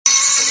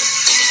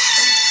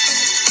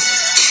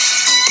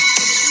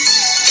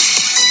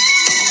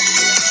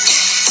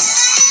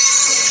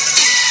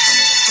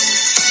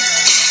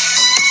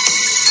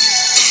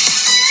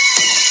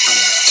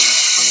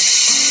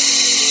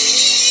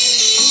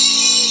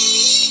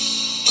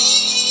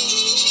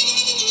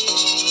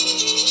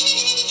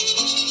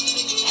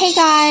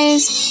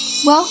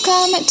guys,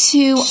 welcome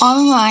to On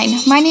the Line.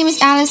 My name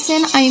is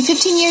Addison. I am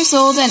 15 years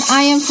old and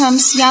I am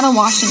from Seattle,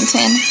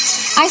 Washington.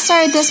 I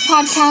started this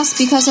podcast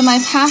because of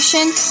my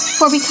passion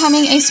for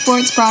becoming a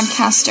sports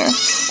broadcaster.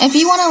 If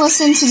you want to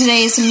listen to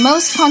today's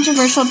most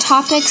controversial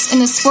topics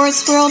in the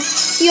sports world,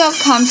 you have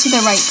come to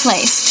the right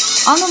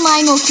place. On the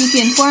Line will keep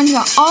you informed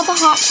about all the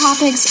hot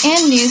topics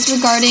and news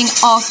regarding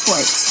all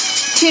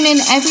sports. Tune in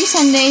every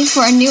Sunday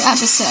for a new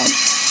episode.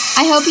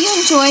 I hope you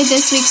enjoyed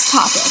this week's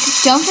topic.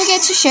 Don't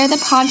forget to share the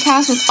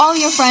podcast with all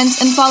your friends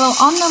and follow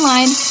On the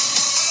Line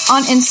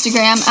on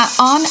Instagram at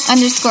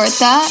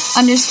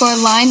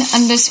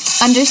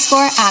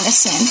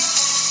on_the_line_Addison.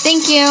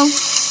 Thank you.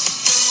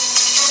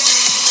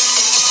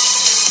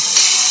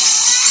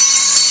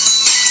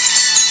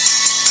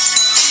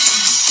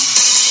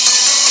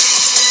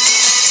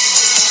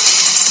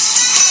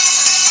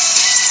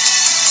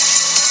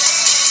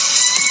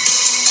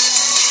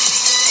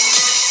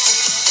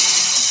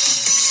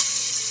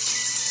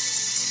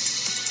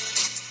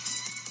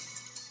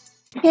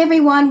 Hey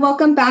everyone,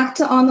 welcome back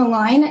to On the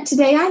Line.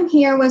 Today I'm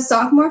here with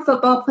sophomore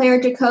football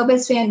player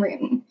Jacobaas van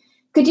Ruiten.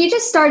 Could you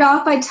just start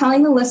off by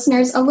telling the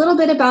listeners a little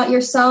bit about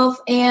yourself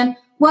and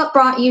what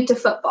brought you to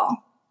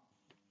football?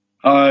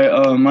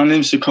 Hi, my name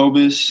is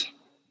Jacobaas,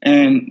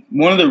 and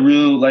one of the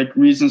real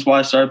reasons why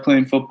I started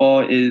playing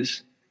football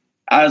is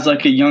as a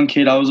young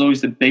kid, I was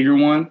always the bigger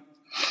one.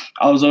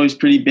 I was always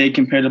pretty big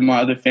compared to my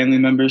other family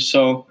members,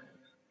 so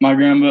my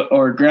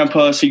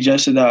grandpa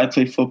suggested that I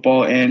play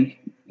football, and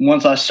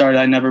once I started,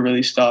 I never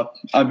really stopped.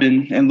 I've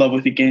been in love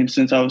with the game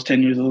since I was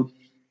 10 years old.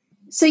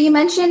 So you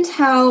mentioned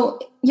how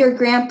your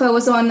grandpa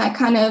was the one that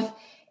kind of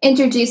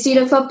introduced you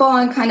to football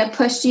and kind of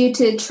pushed you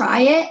to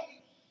try it.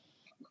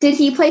 Did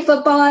he play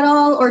football at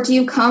all, or do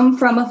you come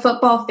from a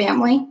football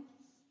family?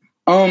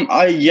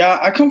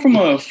 I come from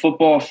a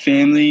football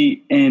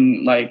family,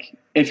 and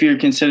if you're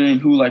considering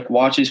who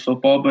watches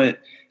football, but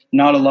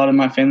not a lot of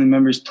my family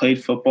members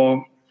played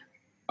football.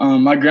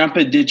 My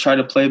grandpa did try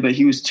to play, but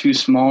he was too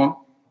small.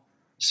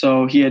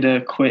 So he had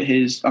to quit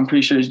his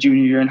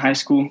junior year in high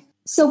school.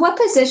 So what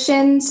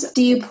positions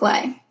do you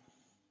play?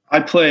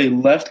 I play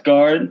left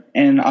guard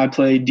and I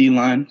play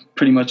D-line,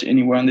 pretty much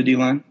anywhere on the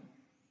D-line.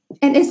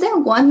 And is there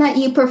one that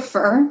you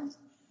prefer?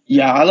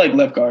 Yeah, I like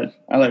left guard.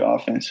 I like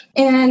offense.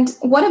 And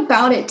what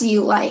about it do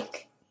you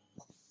like?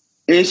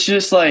 It's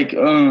just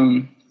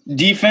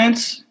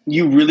defense,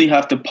 you really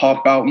have to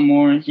pop out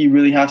more. You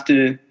really have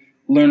to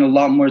learn a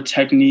lot more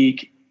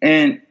technique.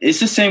 And it's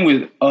the same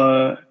with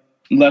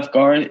left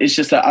guard. It's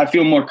just that I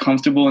feel more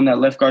comfortable in that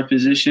left guard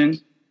position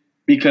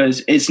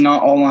because it's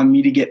not all on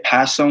me to get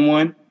past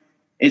someone.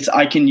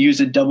 I can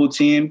use a double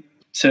team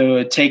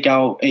to take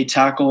out a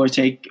tackle or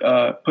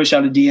push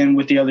out a DN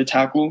with the other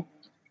tackle.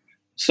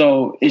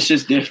 So it's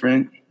just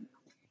different.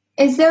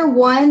 Is there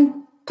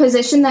one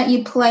position that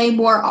you play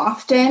more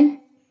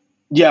often?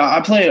 Yeah, I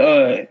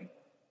play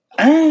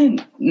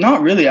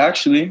not really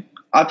actually.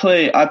 I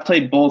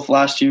played both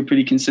last year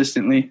pretty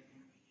consistently.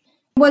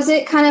 Was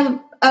it kind of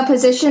a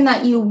position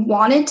that you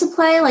wanted to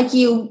play? Like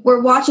you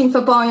were watching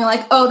football and you're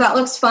like, oh, that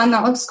looks fun,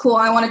 that looks cool,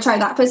 I want to try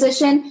that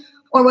position?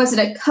 Or was it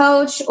a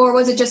coach, or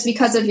was it just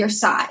because of your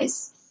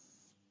size?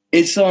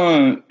 It's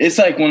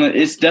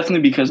definitely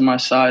because of my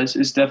size.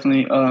 It's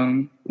definitely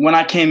when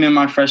I came in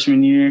my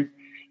freshman year,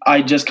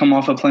 I just come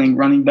off of playing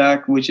running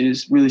back, which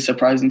is really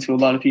surprising to a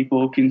lot of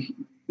people.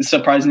 It's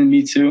surprising to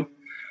me too.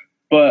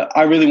 But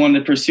I really wanted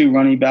to pursue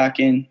running back,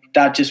 and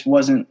that just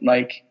wasn't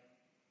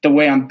the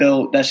way I'm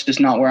built. That's just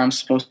not where I'm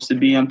supposed to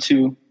be. I'm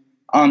too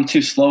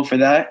slow for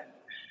that.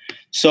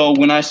 So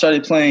when I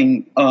started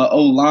playing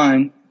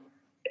O-line,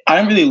 I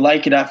didn't really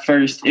like it at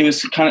first.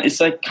 It's kind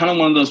of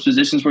one of those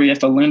positions where you have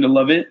to learn to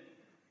love it.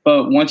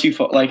 But once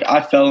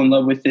I fell in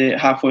love with it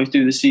halfway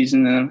through the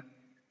season, and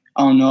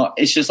I don't know,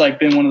 it's just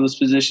been one of those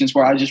positions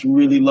where I just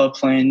really love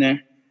playing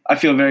there. I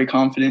feel very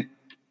confident.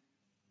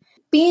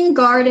 Being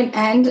guard and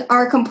end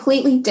are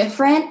completely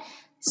different.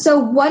 So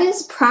what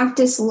is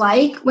practice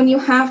like when you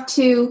have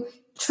to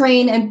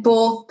train in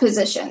both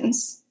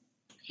positions?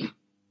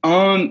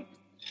 The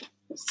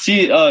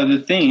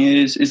thing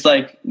is, it's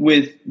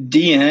with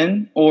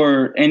DN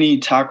or any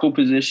tackle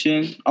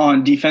position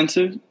on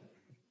defensive,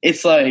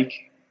 it's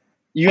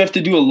you have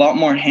to do a lot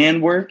more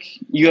handwork.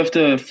 You have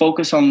to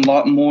focus on a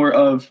lot more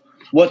of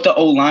what the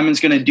O-lineman's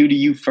going to do to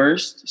you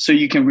first so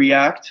you can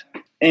react.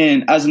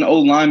 And as an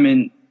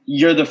O-lineman,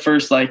 you're the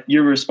first,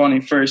 you're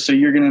responding first, so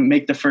you're going to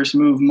make the first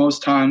move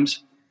most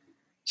times.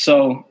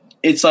 So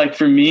it's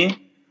for me,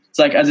 it's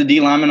as a D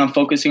lineman, I'm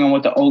focusing on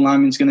what the O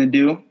lineman's going to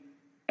do,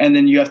 and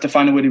then you have to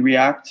find a way to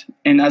react.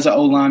 And as an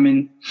O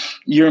lineman,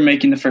 you're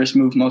making the first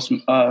move most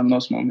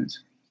moments.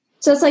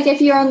 So it's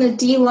if you're on the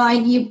D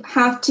line, you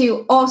have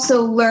to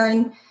also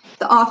learn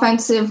the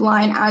offensive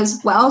line as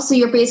well. So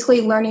you're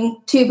basically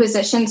learning two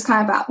positions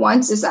kind of at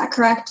once. Is that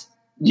correct?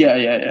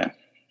 Yeah.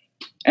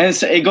 And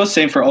it goes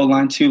same for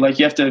O-line too.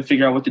 You have to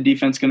figure out what the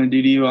defense is going to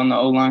do to you on the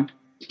O-line.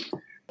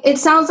 It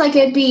sounds like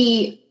it'd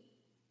be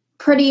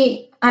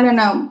pretty,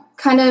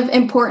 kind of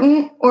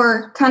important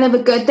or kind of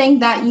a good thing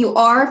that you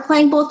are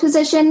playing both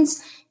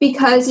positions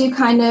because you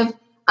kind of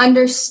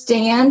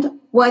understand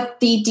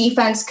what the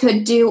defense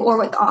could do or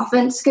what the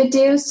offense could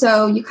do.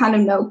 So you kind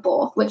of know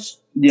both, which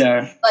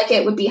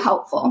it would be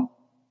helpful.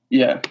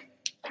 Yeah.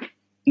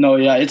 No,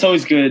 yeah, it's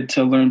always good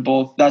to learn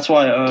both. That's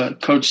why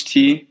Coach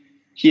T,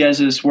 he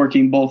has us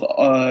working both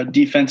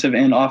defensive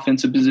and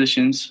offensive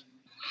positions.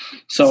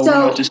 So we're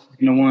not just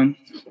one.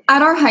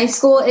 At our high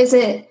school, is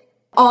it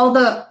all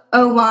the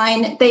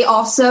O-line, they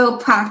also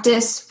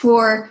practice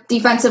for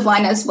defensive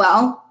line as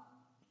well?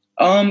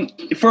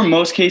 For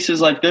most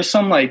cases, like there's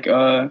some like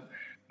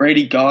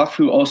Brady Goff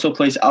who also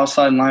plays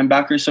outside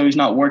linebacker, so he's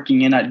not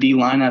working in at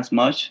D-line as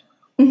much.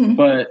 Mm-hmm.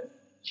 But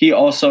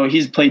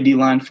he's played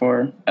D-line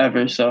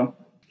forever, so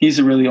he's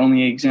the really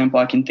only example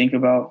I can think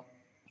about.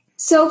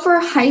 So for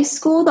high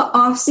school, the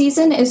off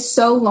season is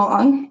so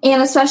long,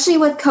 and especially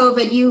with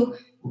COVID, you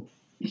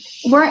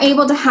weren't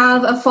able to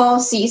have a fall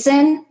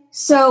season.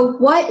 So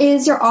what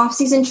is your off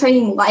season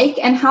training like,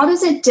 and how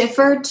does it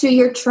differ to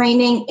your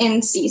training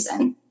in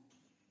season?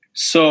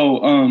 So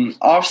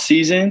off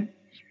season,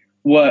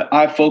 what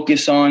I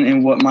focus on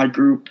and what my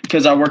group,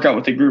 because I work out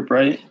with a group,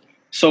 right?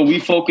 So we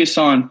focus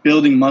on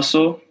building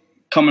muscle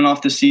coming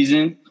off the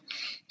season.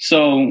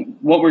 So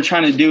what we're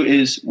trying to do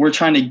is we're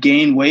trying to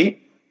gain weight.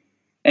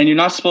 And you're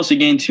not supposed to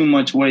gain too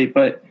much weight,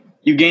 but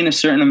you gain a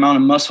certain amount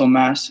of muscle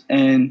mass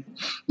and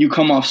you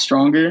come off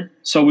stronger.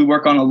 So we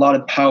work on a lot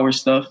of power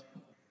stuff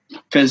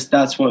because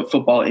that's what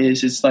football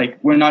is. It's like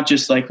we're not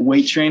just like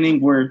weight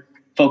training. We're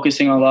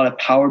focusing on a lot of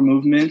power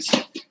movements.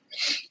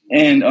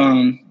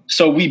 And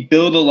so we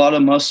build a lot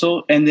of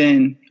muscle. And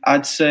then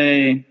I'd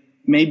say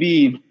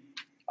maybe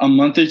a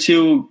month or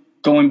two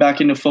going back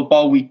into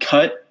football, we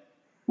cut,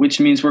 which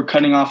means we're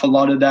cutting off a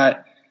lot of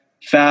that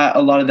fat,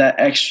 a lot of that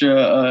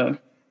extra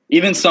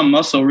even some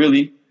muscle,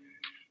 really.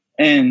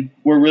 And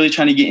we're really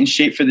trying to get in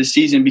shape for the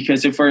season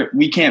because if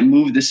we can't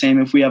move the same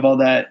if we have all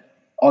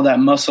that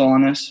muscle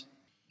on us.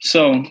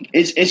 So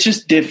it's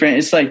just different.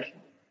 It's like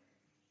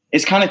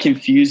it's kind of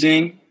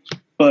confusing,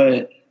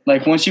 but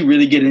like once you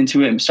really get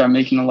into it and start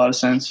making a lot of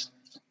sense.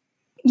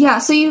 Yeah,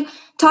 so you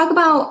talk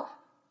about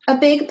a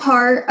big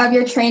part of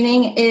your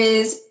training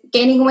is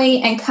gaining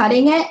weight and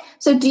cutting it.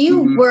 So do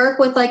you work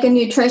with like a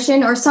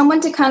nutrition or someone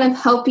to kind of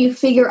help you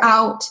figure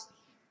out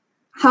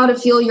how to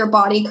fuel your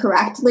body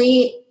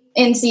correctly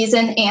in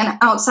season and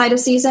outside of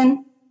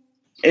season?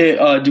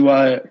 Do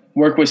I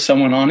work with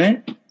someone on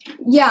it?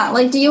 Yeah,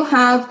 like do you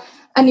have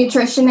a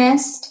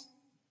nutritionist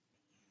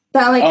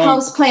that like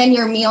helps plan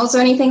your meals or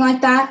anything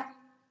like that?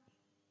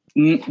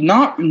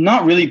 Not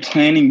really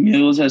planning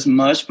meals as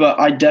much, but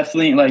I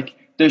definitely like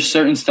there's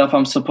certain stuff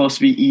I'm supposed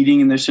to be eating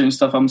and there's certain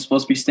stuff I'm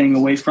supposed to be staying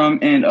away from.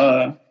 And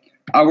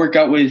I work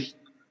out with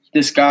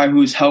this guy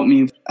who's helped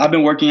me. I've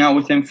been working out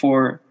with him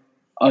for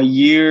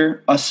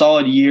a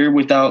solid year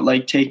without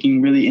like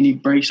taking really any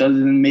breaks other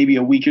than maybe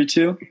a week or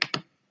two.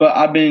 But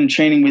I've been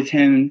training with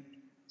him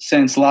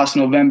since last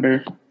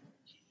November.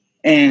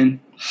 And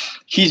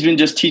he's been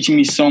just teaching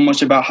me so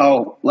much about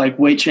how like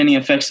weight training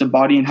affects the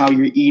body and how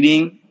you're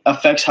eating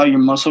affects how your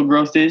muscle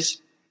growth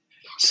is.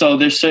 So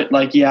there's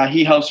like, yeah,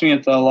 he helps me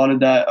with a lot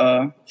of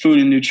that food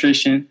and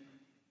nutrition.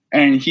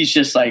 And he's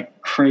just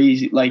like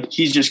crazy. Like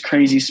he's just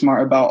crazy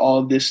smart about all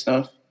of this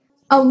stuff.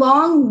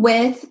 Along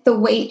with the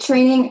weight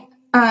training,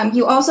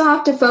 you also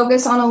have to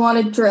focus on a lot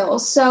of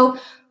drills. So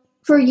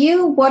for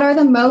you, what are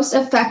the most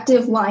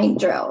effective line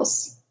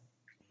drills?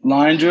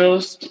 Line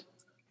drills?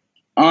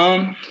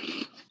 I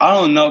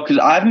don't know because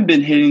I haven't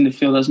been hitting the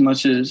field as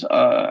much as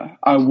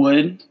I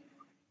would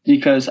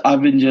because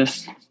I've been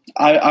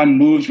I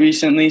moved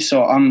recently,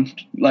 so I'm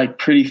like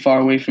pretty far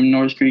away from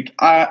North Creek.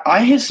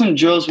 I hit some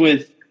drills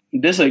with,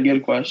 this is a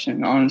good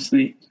question,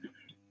 honestly.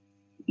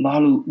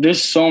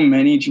 There's so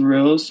many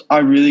drills. I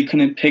really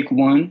couldn't pick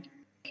one.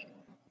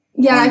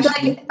 Yeah, I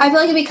feel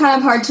like it'd be kind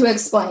of hard to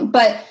explain,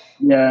 but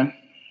yeah.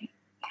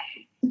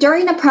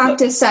 During a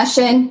practice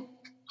session,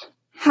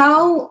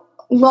 how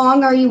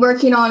long are you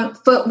working on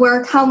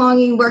footwork? How long are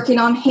you working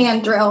on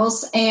hand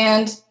drills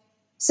and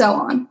so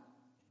on?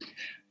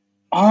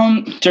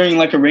 During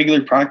like a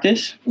regular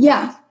practice?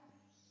 Yeah.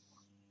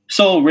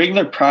 So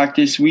regular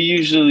practice,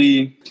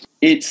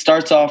 it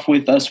starts off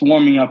with us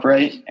warming up,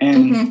 right?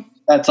 And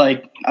that's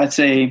like, I'd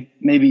say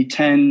maybe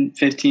 10,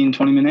 15,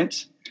 20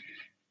 minutes.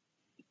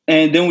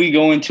 And then we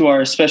go into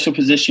our special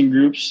position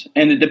groups,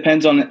 and it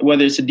depends on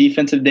whether it's a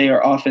defensive day or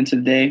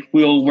offensive day.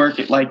 We'll work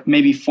at like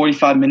maybe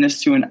 45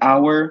 minutes to an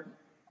hour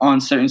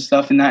on certain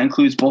stuff, and that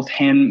includes both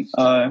hand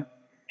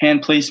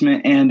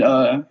placement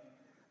and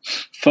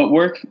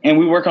footwork. And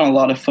we work on a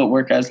lot of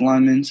footwork as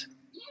linemen.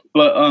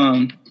 But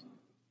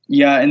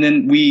yeah, and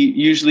then we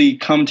usually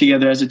come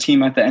together as a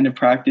team at the end of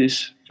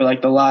practice for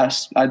like the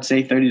last, I'd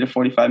say 30 to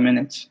 45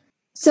 minutes.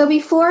 So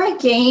before a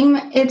game,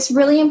 it's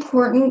really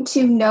important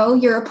to know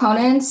your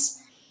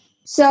opponents.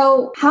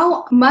 So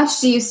how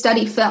much do you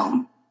study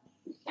film?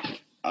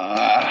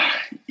 I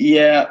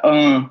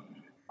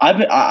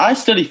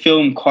study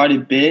film quite a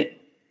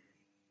bit.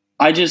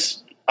 I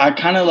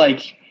kind of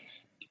like,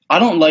 I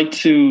don't like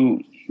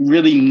to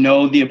really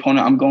know the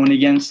opponent I'm going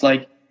against.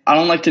 Like I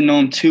don't like to know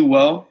them too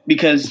well,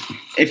 because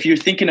if you're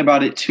thinking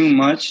about it too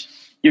much,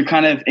 you're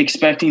kind of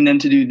expecting them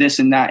to do this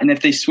and that. And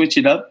if they switch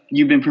it up,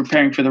 you've been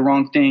preparing for the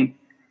wrong thing.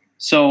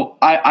 So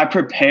I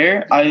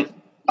prepare. I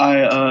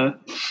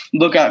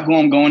look at who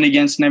I'm going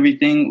against and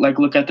everything, like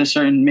look at the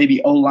certain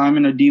maybe O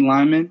lineman or D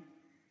lineman.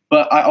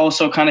 But I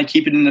also kind of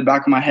keep it in the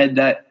back of my head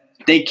that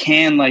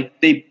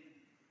they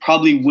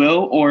probably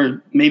will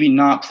or maybe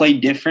not play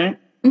different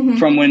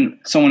from when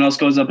someone else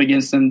goes up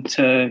against them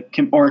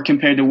or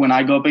compared to when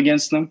I go up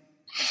against them.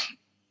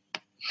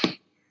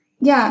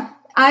 Yeah,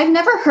 I've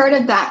never heard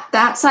of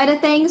that side of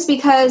things,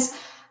 because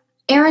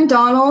Aaron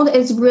Donald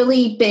is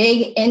really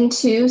big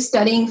into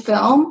studying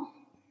film,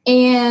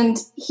 and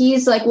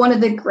he's like one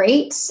of the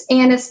greats,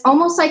 and it's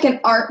almost like an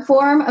art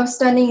form of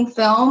studying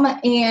film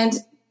and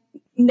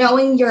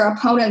knowing your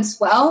opponents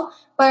well.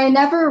 But I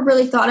never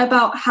really thought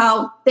about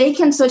how they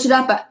can switch it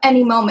up at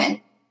any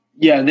moment.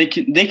 Yeah, they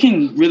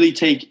can really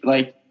take,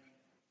 like,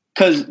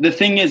 because the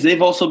thing is,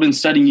 they've also been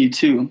studying you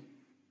too.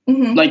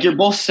 Like, you're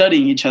both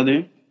studying each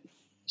other.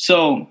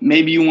 So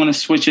maybe you want to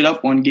switch it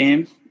up one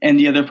game and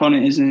the other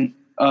opponent isn't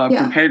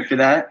prepared for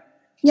that.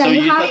 Yeah, so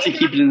you just have to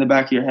keep it in the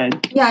back of your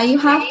head. Yeah, you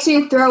have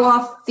to throw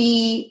off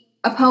the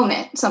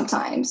opponent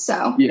sometimes.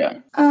 So yeah.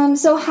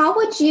 So how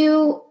would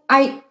you?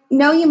 I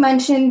know you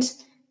mentioned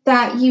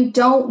that you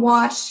don't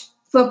watch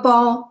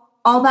football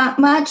all that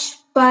much,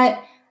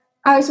 but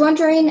I was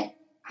wondering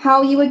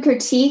how you would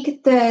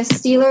critique the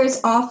Steelers'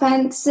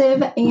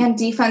 offensive and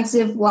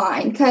defensive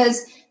line,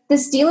 because the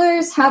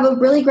Steelers have a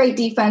really great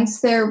defense.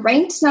 They're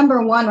ranked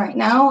number 1 right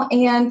now,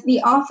 and the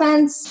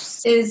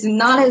offense is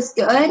not as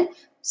good.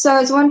 So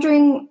I was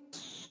wondering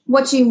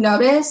what you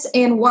notice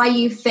and why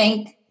you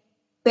think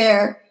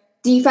their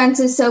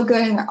defense is so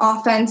good and their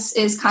offense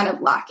is kind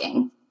of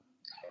lacking.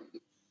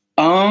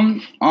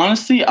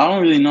 Honestly, I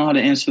don't really know how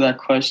to answer that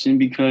question,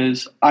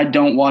 because I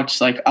don't watch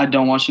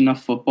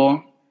enough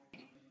football.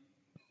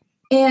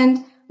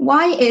 And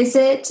why is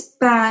it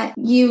that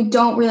you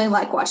don't really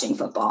like watching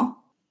football?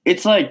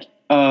 It's like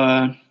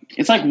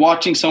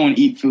watching someone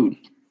eat food.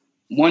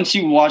 Once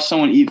you watch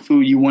someone eat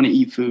food, you want to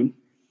eat food.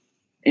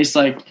 It's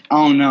like,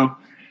 I don't know.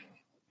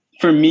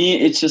 For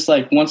me, it's just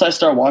like once I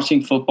start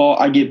watching football,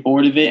 I get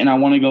bored of it and I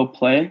want to go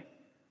play.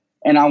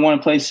 And I want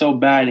to play so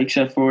bad,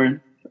 except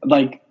for,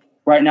 like,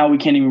 right now we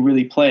can't even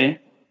really play.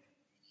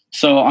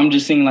 So I'm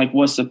just thinking, like,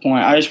 what's the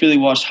point? I just really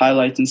watch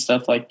highlights and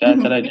stuff like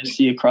that that I just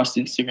see across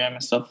Instagram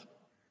and stuff.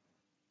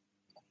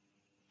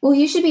 Well,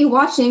 you should be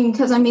watching,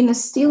 because, I mean, the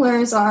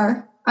Steelers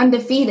are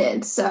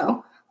undefeated.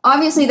 So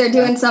obviously they're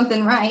doing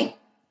something right.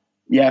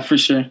 Yeah, for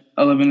sure.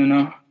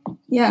 11-0.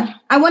 Yeah.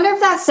 I wonder if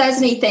that says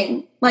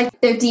anything.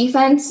 Like, their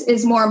defense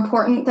is more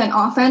important than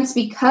offense,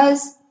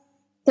 because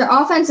their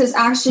offense is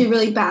actually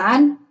really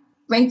bad,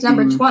 ranked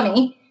number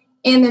 20,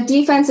 and their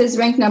defense is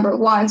ranked number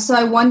 1. So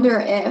I wonder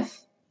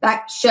if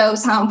that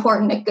shows how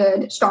important a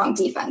good, strong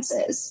defense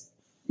is.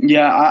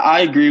 Yeah,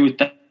 I agree with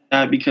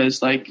that,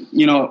 because, like,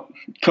 you know,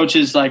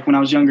 coaches, like, when I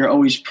was younger,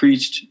 always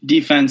preached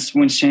defense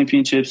wins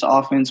championships,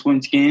 offense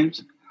wins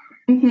games.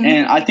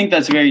 And I think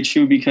that's very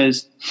true,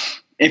 because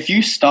if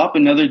you stop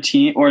another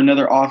team or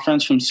another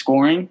offense from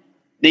scoring,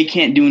 they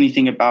can't do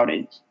anything about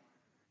it.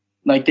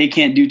 Like, they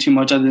can't do too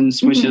much other than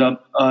switch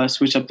up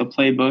the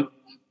playbook.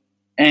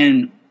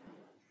 And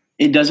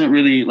it doesn't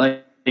really,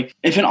 like,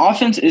 if an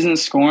offense isn't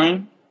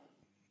scoring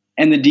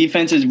and the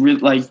defense is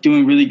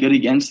doing really good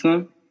against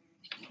them,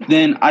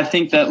 then I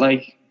think that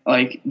like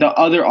the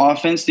other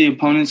offense, the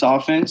opponent's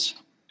offense,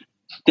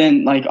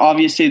 then, like,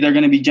 obviously they're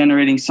going to be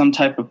generating some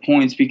type of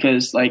points,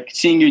 because, like,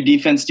 seeing your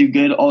defense do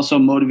good also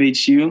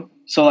motivates you.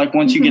 So, like,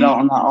 once you get out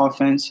on that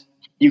offense,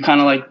 you kind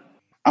of, like,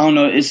 I don't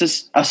know, it's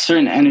just a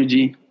certain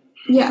energy.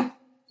 Yeah,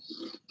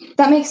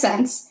 that makes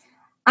sense.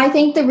 I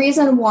think the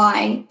reason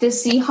why the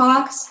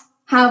Seahawks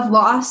have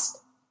lost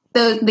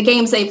the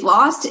games they've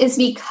lost is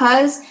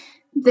because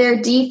their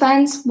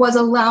defense was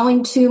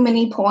allowing too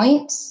many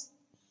points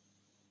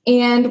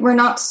and we're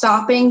not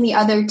stopping the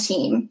other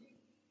team.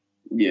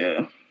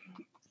 Yeah.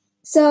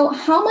 So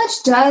how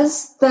much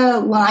does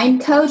the line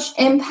coach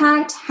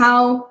impact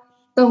how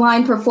the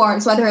line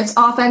performs, whether it's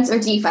offense or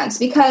defense?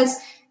 Because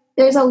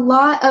there's a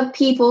lot of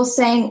people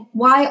saying,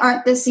 why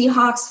aren't the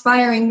Seahawks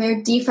firing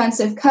their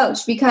defensive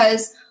coach?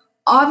 Because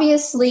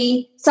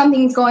obviously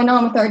something's going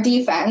on with our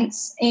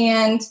defense,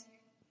 and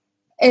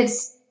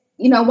it's,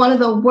 you know, one of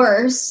the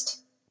worst.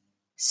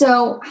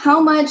 So how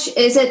much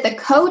is it the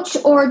coach,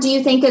 or do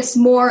you think it's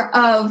more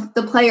of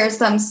the players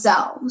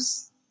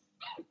themselves?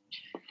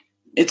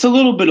 It's a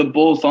little bit of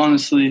both,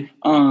 honestly.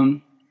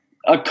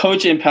 A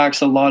coach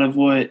impacts a lot of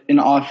what an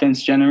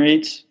offense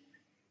generates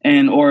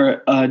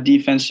or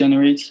defense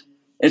generates.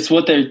 It's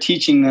what they're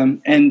teaching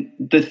them. And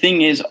the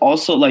thing is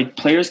also, like,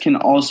 players can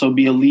also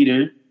be a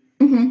leader.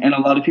 And a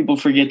lot of people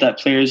forget that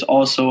players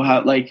also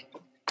have, like,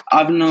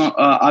 I've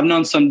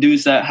known some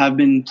dudes that have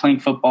been playing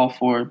football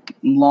for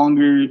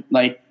longer,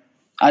 like,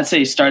 I'd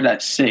say started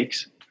at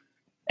 6.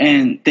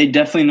 And they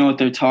definitely know what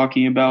they're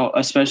talking about,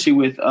 especially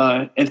with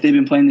if they've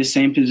been playing the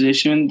same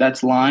position,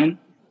 that's line.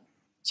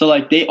 So,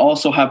 like, they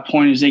also have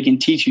pointers. They can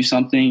teach you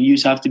something. You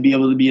just have to be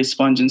able to be a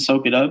sponge and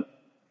soak it up.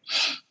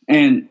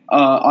 And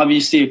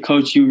obviously a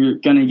coach, you're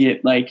going to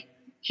get, like,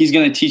 he's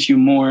going to teach you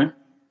more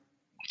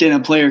than a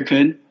player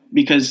could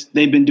because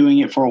they've been doing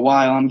it for a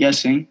while, I'm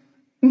guessing.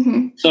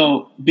 Mm-hmm.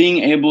 So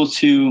being able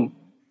to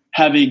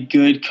have a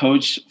good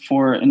coach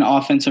for an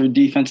offensive or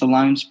defensive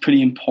line is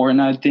pretty important,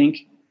 I think,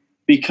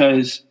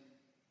 because,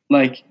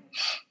 like,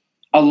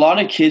 a lot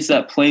of kids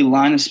that play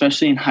line,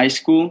 especially in high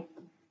school,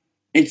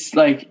 it's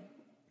like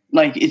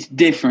it's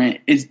different.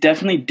 It's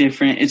definitely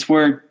different. It's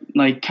where,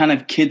 like, kind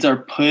of kids are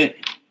put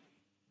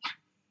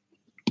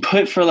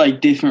for,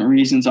 like, different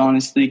reasons,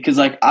 honestly. Because,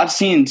 like, I've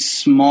seen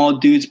small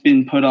dudes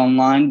been put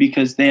online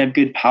because they have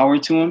good power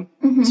to them.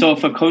 Mm-hmm. So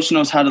if a coach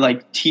knows how to,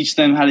 like, teach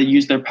them how to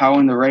use their power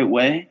in the right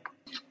way,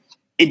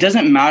 it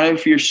doesn't matter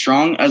if you're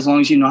strong as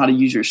long as you know how to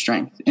use your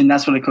strength. And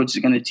that's what a coach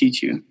is going to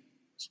teach you.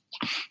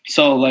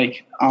 So,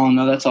 like, I don't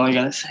know. That's all I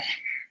got to say.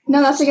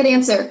 No, that's a good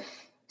answer.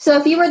 So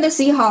if you were the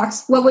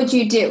Seahawks, what would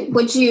you do?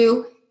 Would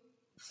you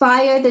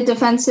fire the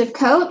defensive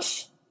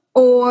coach,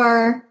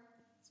 or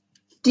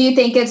do you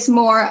think it's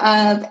more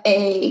of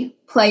a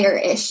player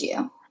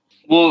issue?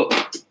 Well,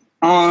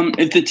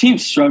 if the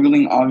team's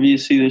struggling,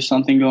 obviously there's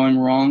something going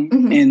wrong,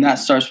 mm-hmm. and that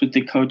starts with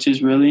the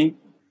coaches, really.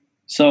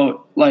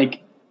 So,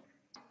 like,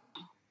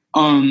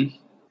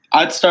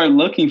 I'd start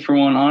looking for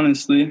one,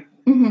 honestly.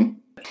 Mm-hmm.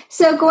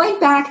 So going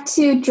back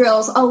to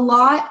drills, a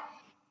lot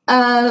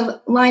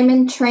of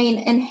linemen train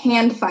in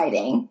hand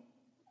fighting.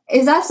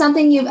 Is that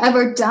something you've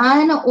ever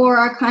done or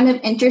are kind of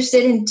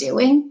interested in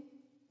doing?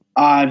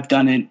 I've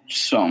done it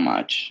so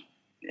much.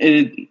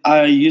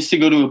 I used to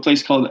go to a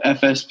place called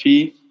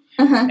FSP,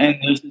 uh-huh. and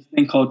there's this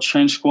thing called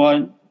Trench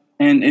Squad.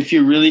 And if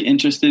you're really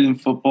interested in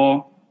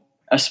football,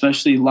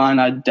 especially line,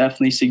 I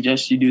definitely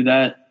suggest you do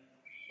that.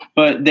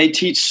 But they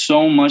teach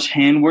so much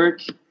handwork.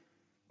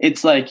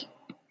 It's like,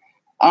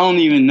 I don't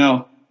even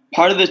know.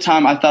 Part of the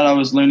time I thought I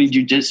was learning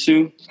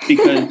jiu-jitsu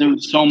because there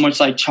was so much,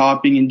 like,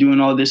 chopping and doing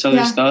all this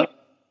other stuff.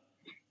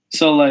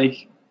 So,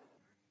 like,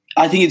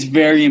 I think it's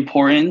very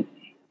important,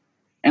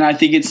 and I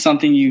think it's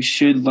something you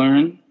should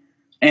learn,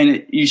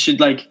 and you should,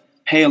 like,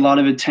 pay a lot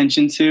of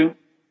attention to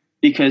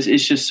because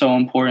it's just so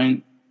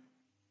important.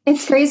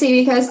 It's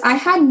crazy because I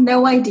had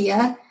no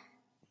idea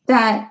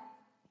that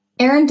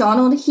Aaron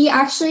Donald, he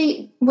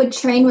actually would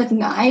train with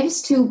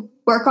knives to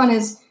work on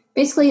his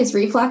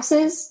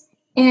reflexes,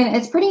 and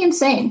it's pretty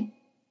insane.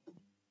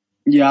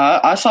 Yeah,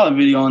 I saw a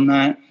video on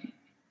that.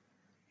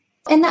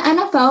 In the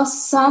NFL,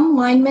 some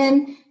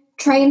linemen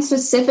train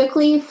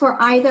specifically for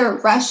either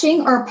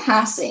rushing or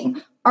passing.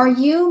 Are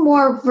you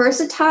more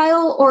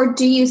versatile or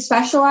do you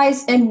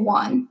specialize in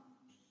one?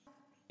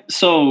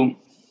 So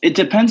it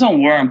depends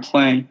on where I'm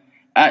playing.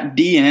 At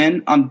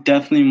DN, I'm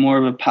definitely more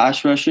of a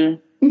pass rusher.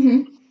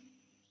 Mm-hmm.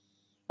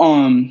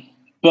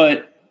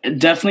 But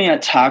definitely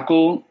at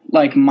tackle,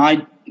 I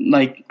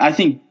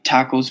think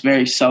tackle is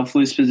very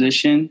selfless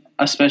position,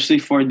 especially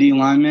for a D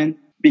lineman,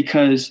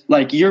 because,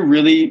 like, you're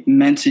really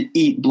meant to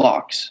eat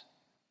blocks.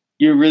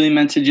 You're really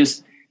meant to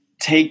just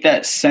take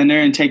that center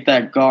and take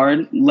that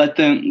guard, let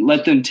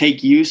them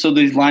take you so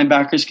these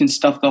linebackers can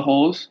stuff the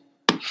holes,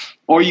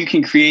 or you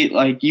can create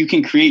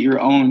your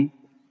own.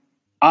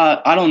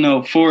 I don't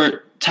know.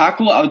 For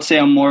tackle, I would say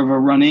I'm more of a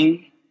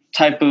running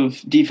type of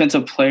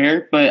defensive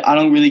player, but I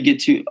don't really get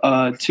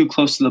too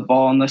close to the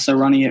ball unless they're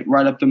running it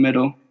right up the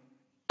middle.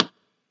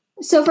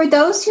 So for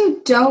those who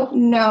don't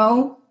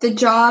know the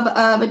job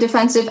of a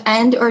defensive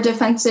end or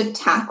defensive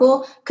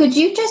tackle, could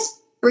you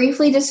just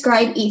briefly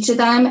describe each of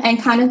them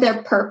and kind of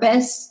their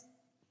purpose?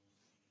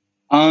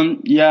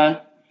 Yeah.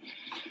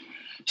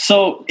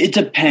 So it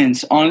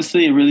depends.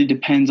 Honestly, it really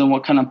depends on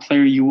what kind of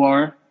player you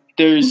are.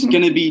 There's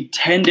going to be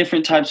 10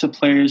 different types of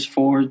players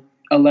for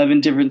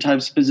 11 different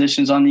types of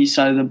positions on each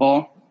side of the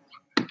ball.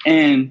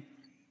 And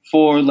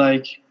for,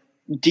 like,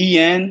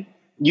 DN,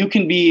 you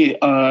could be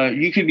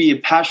a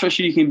pass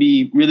rusher, you can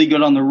be really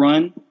good on the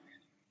run.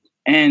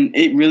 And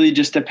it really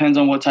just depends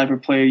on what type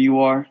of player you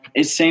are.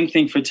 It's same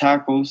thing for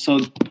tackle. So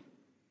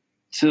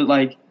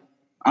like,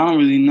 I don't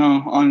really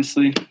know,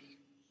 honestly.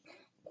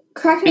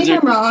 Correct me if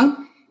I'm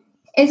wrong.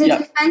 Is a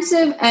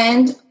defensive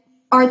end,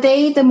 are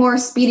they the more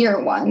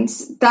speedier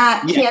ones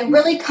that can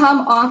really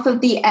come off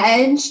of the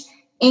edge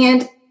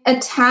and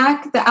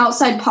attack the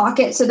outside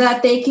pocket so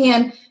that they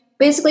can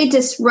basically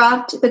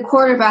disrupt the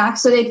quarterback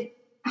so they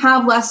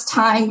have less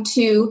time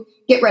to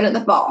get rid of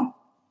the ball?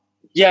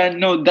 Yeah,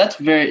 no, that's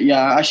very.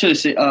 Yeah, I should have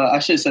said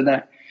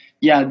that.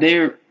 Yeah,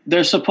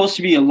 they're supposed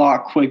to be a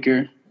lot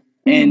quicker,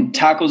 and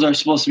tackles are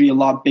supposed to be a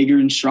lot bigger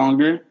and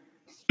stronger.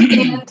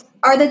 And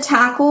are the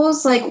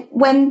tackles, like,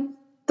 when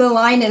the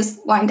line is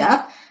lined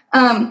up,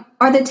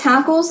 are the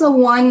tackles the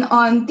one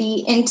on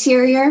the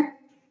interior?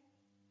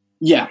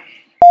 Yeah.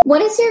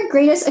 What is your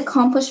greatest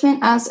accomplishment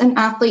as an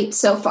athlete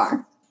so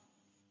far?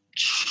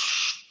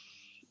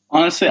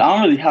 Honestly, I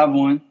don't really have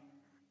one.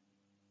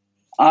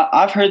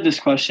 I've heard this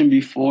question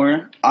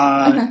before.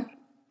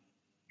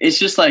 It's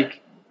just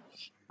like,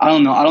 I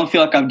don't know. I don't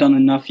feel like I've done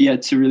enough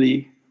yet to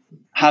really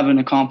have an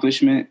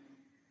accomplishment.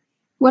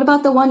 What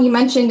about the one you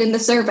mentioned in the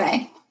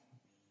survey?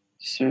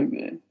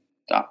 Survey.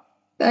 That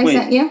I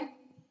sent you?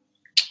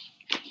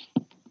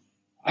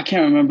 I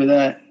can't remember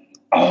that.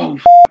 Oh,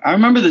 I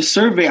remember the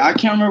survey. I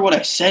can't remember what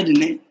I said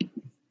in it.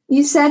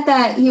 You said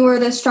that you were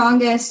the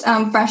strongest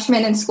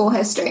freshman in school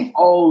history.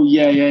 Oh,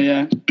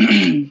 yeah.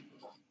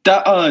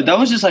 That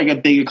was just like a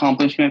big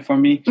accomplishment for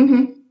me.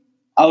 Mm-hmm.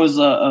 I was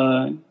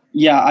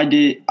I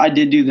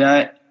did do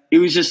that. It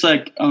was just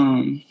like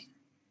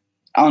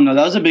I don't know,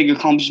 that was a big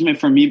accomplishment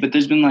for me, but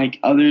there's been like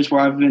others where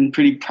I've been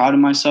pretty proud of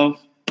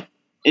myself.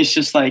 It's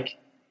just like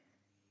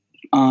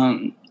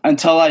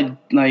until I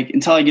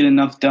get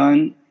enough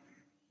done,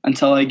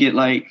 until I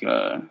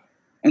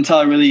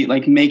really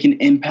like make an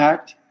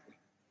impact,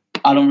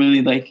 I don't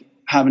really like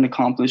have an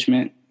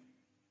accomplishment.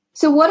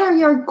 So what are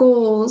your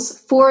goals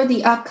for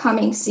the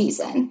upcoming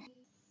season?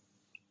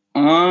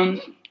 I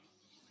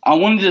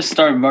wanted to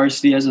start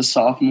varsity as a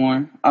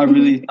sophomore. I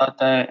really thought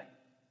that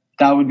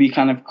would be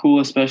kind of cool,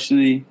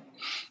 especially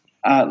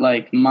at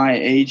like my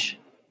age.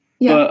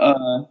 Yeah.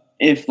 But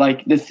if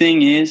like the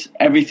thing is,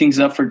 everything's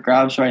up for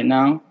grabs right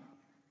now.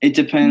 It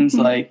depends.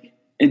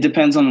 It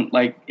depends on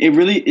like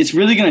it's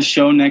really going to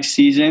show next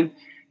season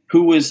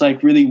who was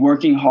like really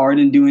working hard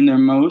and doing their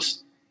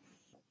most,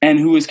 and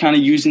who was kind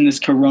of using this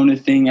Corona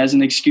thing as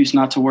an excuse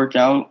not to work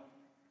out.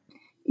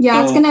 Yeah,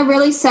 so, it's going to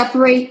really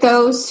separate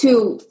those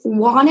who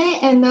want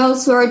it and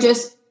those who are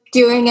just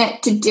doing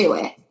it to do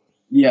it.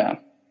 Yeah.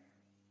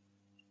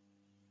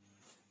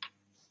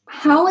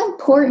 How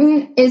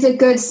important is a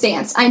good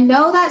stance? I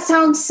know that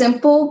sounds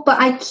simple, but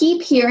I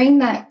keep hearing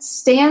that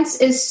stance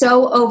is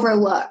so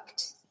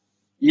overlooked.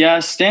 Yeah,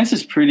 stance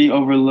is pretty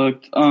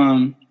overlooked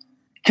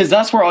because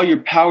that's where all your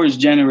power is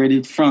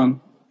generated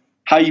from,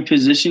 how you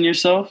position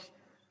yourself.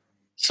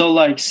 So,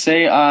 like,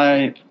 say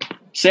I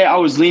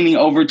was leaning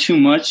over too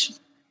much,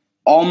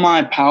 all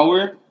my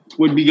power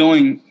would be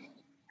going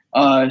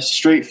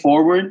straight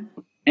forward,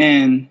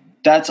 and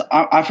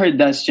I've heard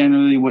that's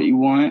generally what you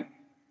want.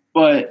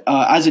 But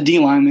as a D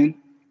lineman,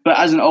 but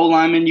as an O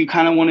lineman, you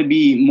kind of want to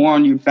be more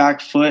on your back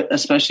foot,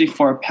 especially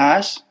for a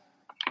pass.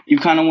 You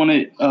kind of want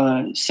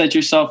to set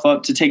yourself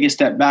up to take a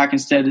step back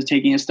instead of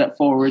taking a step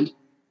forward.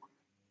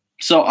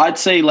 So I'd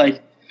say I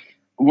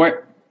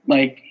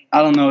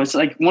don't know. It's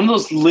like one of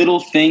those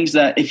little things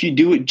that if you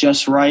do it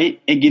just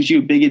right, it gives you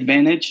a big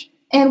advantage.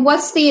 And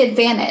what's the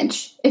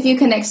advantage, if you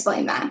can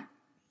explain that?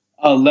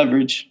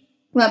 Leverage.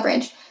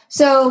 Leverage.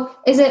 So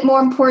is it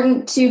more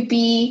important to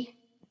be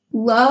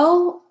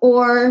low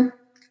or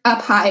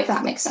up high, if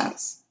that makes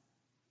sense?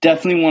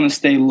 Definitely want to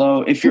stay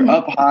low. If you're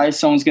up high,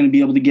 someone's going to be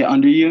able to get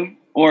under you.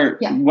 Or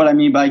what I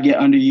mean by get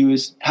under you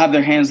is have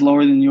their hands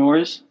lower than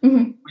yours,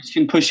 which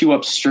can push you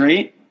up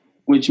straight,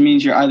 which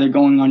means you're either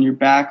going on your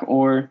back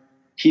or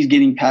he's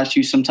getting past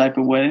you some type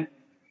of way.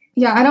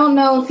 Yeah, I don't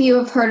know if you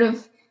have heard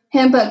of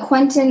him, but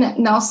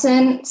Quentin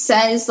Nelson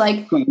says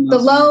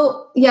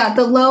the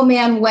low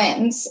man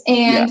wins.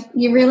 And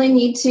you really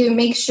need to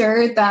make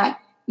sure that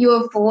you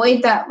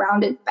avoid that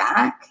rounded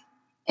back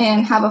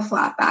and have a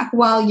flat back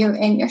while you're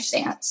in your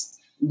stance.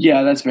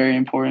 Yeah, that's very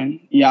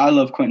important. Yeah, I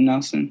love Quentin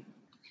Nelson.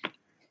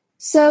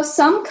 So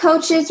some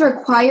coaches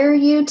require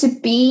you to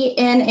be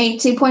in a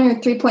 2-point or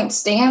 3-point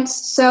stance.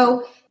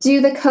 So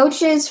do the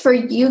coaches for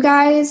you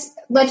guys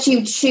let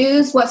you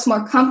choose what's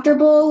more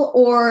comfortable,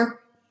 or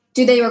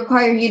do they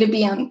require you to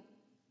be on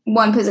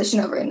one position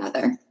over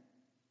another?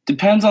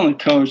 Depends on the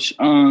coach.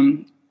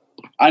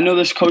 I know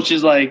there's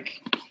coaches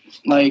like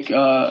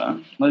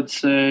let's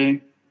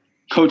say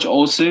Coach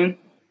Olsen,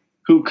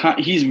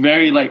 he's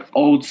very like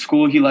old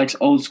school. He likes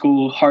old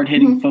school, hard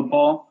hitting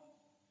football.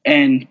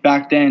 And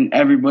back then,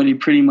 everybody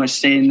pretty much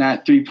stayed in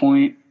that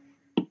 3-point.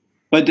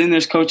 But then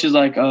there's coaches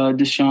like Coach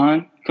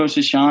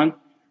Deshaun,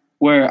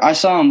 where I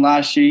saw him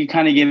last year. He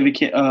kind of gave a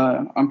kid.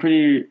 I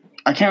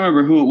can't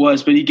remember who it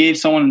was, but he gave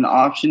someone an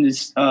option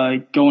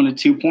to go in a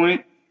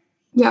 2-point.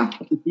 Yeah.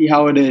 To see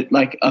how it would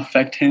like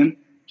affect him.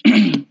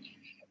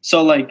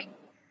 So like,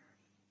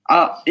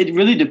 it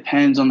really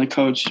depends on the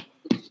coach.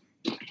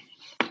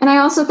 And I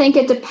also think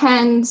it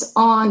depends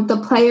on the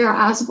player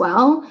as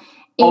well.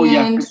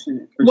 And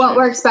what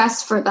works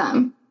best for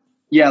them.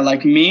 Yeah,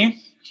 like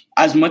me,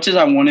 as much as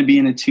I want to be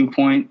in a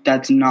 2-point,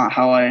 that's not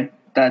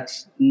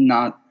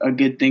a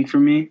good thing for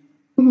me.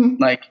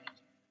 Like,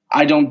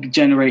 I don't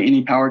generate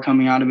any power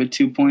coming out of a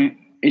 2-point.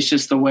 It's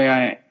just the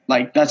way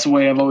that's the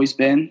way I've always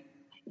been.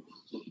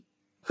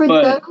 For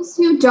those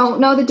who don't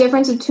know the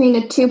difference between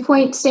a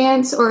 2-point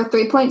stance or a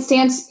 3-point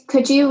stance,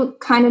 could you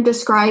kind of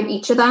describe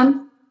each of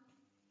them?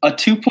 A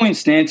 2-point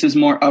stance is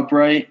more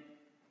upright.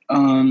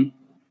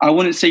 I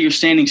wouldn't say you're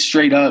standing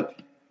straight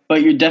up,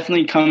 but you're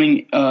definitely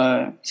coming,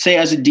 say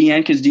as a DN,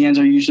 because DNs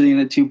are usually in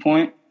a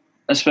 2-point,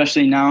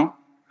 especially now.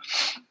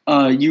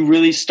 You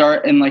really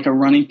start in like a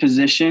running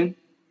position,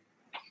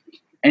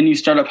 and you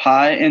start up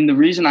high. And the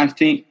reason I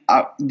think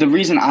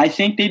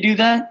they do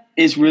that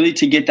is really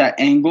to get that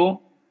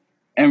angle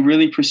and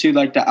really pursue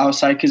like the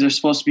outside, because they're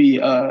supposed to be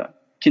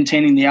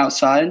containing the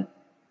outside.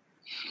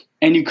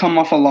 And you come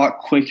off a lot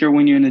quicker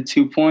when you're in a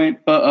 2-point,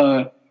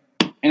 but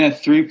in a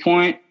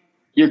 3-point,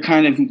 you're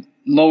kind of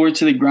lower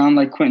to the ground,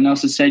 like Quentin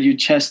Nelson said, your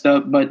chest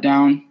up, butt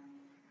down,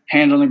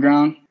 hand on the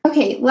ground.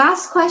 Okay,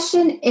 last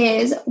question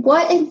is,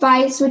 what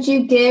advice would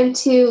you give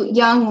to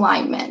young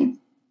linemen?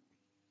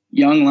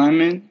 Young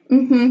linemen?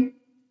 Mm-hmm.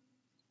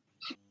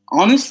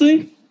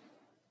 Honestly,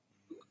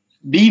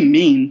 be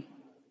mean.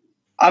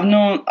 I've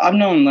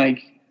known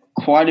like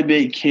quite a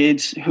bit of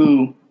kids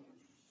who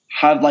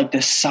have like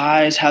the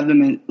size, have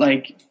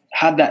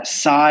that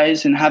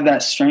size and have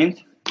that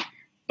strength,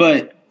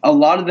 but a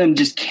lot of them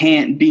just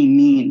can't be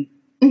mean.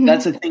 Mm-hmm.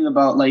 That's the thing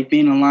about like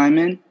being a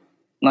lineman.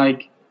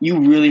 Like, you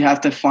really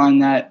have to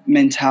find that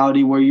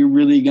mentality where you're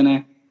really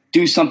gonna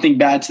do something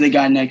bad to the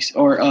guy next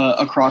or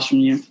across from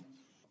you.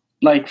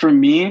 Like for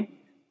me,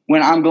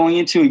 when I'm going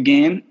into a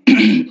game,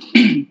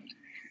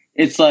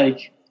 it's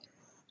like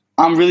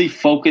I'm really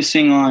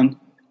focusing on,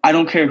 I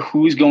don't care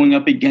who's going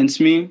up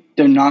against me,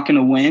 they're not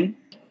gonna win.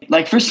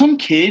 Like for some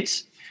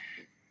kids,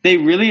 they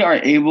really are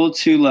able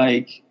to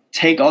like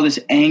take all this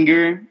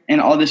anger and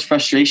all this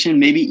frustration,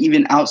 maybe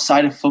even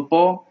outside of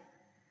football,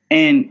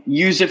 and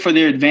use it for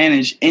their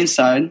advantage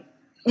inside.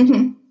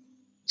 Mm-hmm.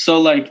 So,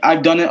 like,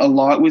 I've done it a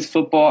lot with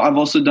football. I've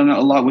also done it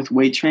a lot with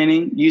weight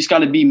training. You just got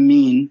to be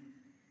mean.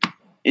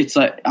 It's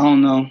like, I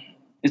don't know.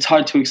 It's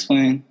hard to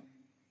explain.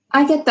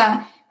 I get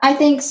that. I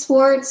think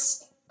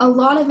sports, a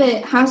lot of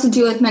it has to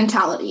do with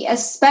mentality,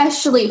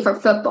 especially for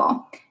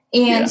football.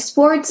 And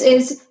sports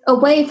is a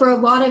way for a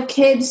lot of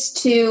kids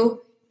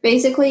to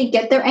basically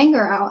get their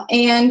anger out.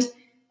 And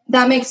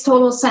that makes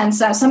total sense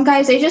that some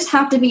guys, they just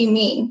have to be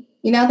mean.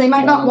 You know, they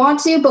might not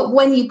want to, but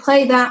when you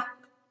play that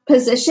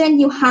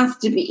position, you have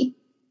to be.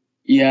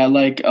 Yeah,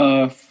 like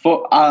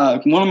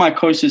one of my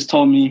coaches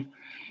told me,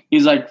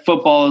 he's like,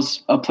 football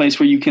is a place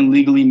where you can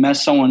legally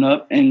mess someone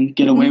up and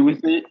get away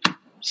with it.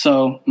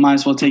 So might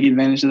as well take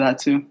advantage of that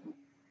too.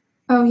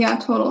 Oh, yeah,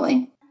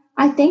 totally.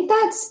 I think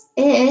that's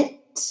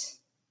it.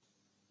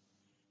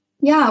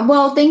 Yeah,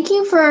 well, thank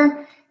you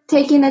for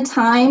taking the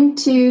time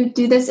to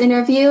do this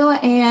interview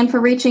and for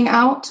reaching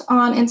out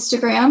on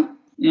Instagram.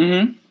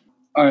 Mm-hmm.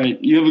 All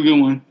right. You have a good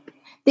one.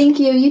 Thank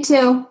you. You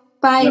too.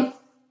 Bye. Yep.